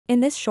In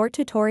this short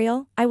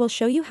tutorial, I will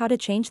show you how to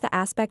change the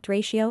aspect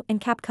ratio in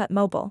CapCut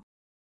Mobile.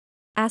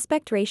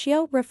 Aspect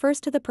ratio refers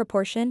to the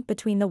proportion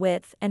between the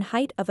width and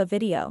height of a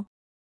video.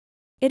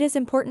 It is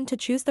important to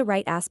choose the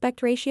right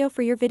aspect ratio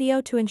for your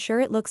video to ensure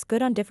it looks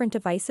good on different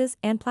devices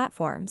and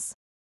platforms.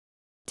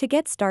 To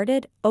get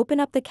started, open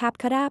up the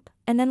CapCut app,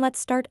 and then let's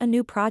start a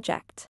new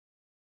project.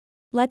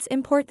 Let's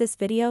import this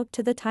video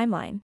to the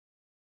timeline.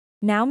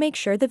 Now make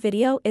sure the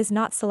video is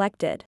not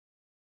selected.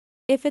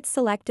 If it's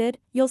selected,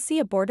 you'll see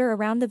a border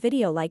around the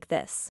video like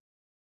this.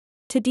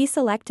 To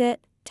deselect it,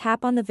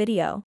 tap on the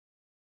video.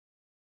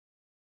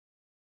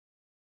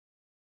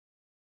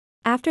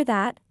 After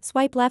that,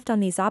 swipe left on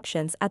these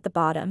options at the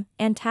bottom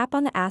and tap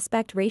on the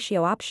aspect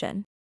ratio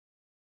option.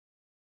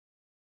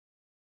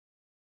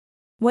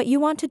 What you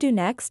want to do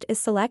next is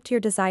select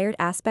your desired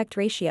aspect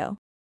ratio.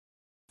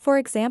 For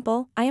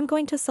example, I am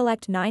going to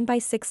select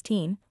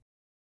 9:16,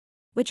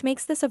 which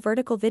makes this a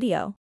vertical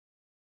video.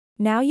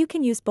 Now you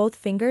can use both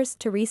fingers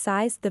to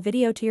resize the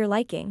video to your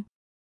liking.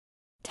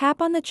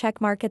 Tap on the check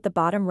mark at the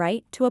bottom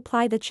right to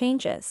apply the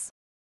changes.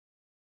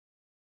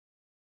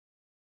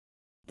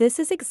 This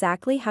is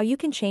exactly how you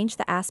can change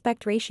the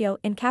aspect ratio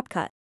in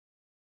CapCut.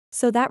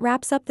 So that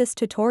wraps up this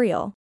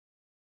tutorial.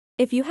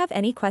 If you have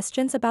any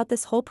questions about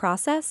this whole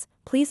process,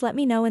 please let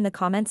me know in the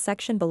comments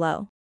section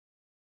below.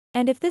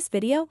 And if this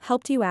video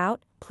helped you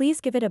out, please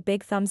give it a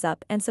big thumbs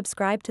up and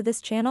subscribe to this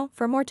channel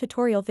for more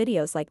tutorial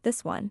videos like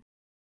this one.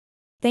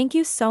 Thank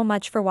you so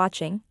much for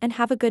watching and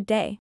have a good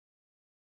day.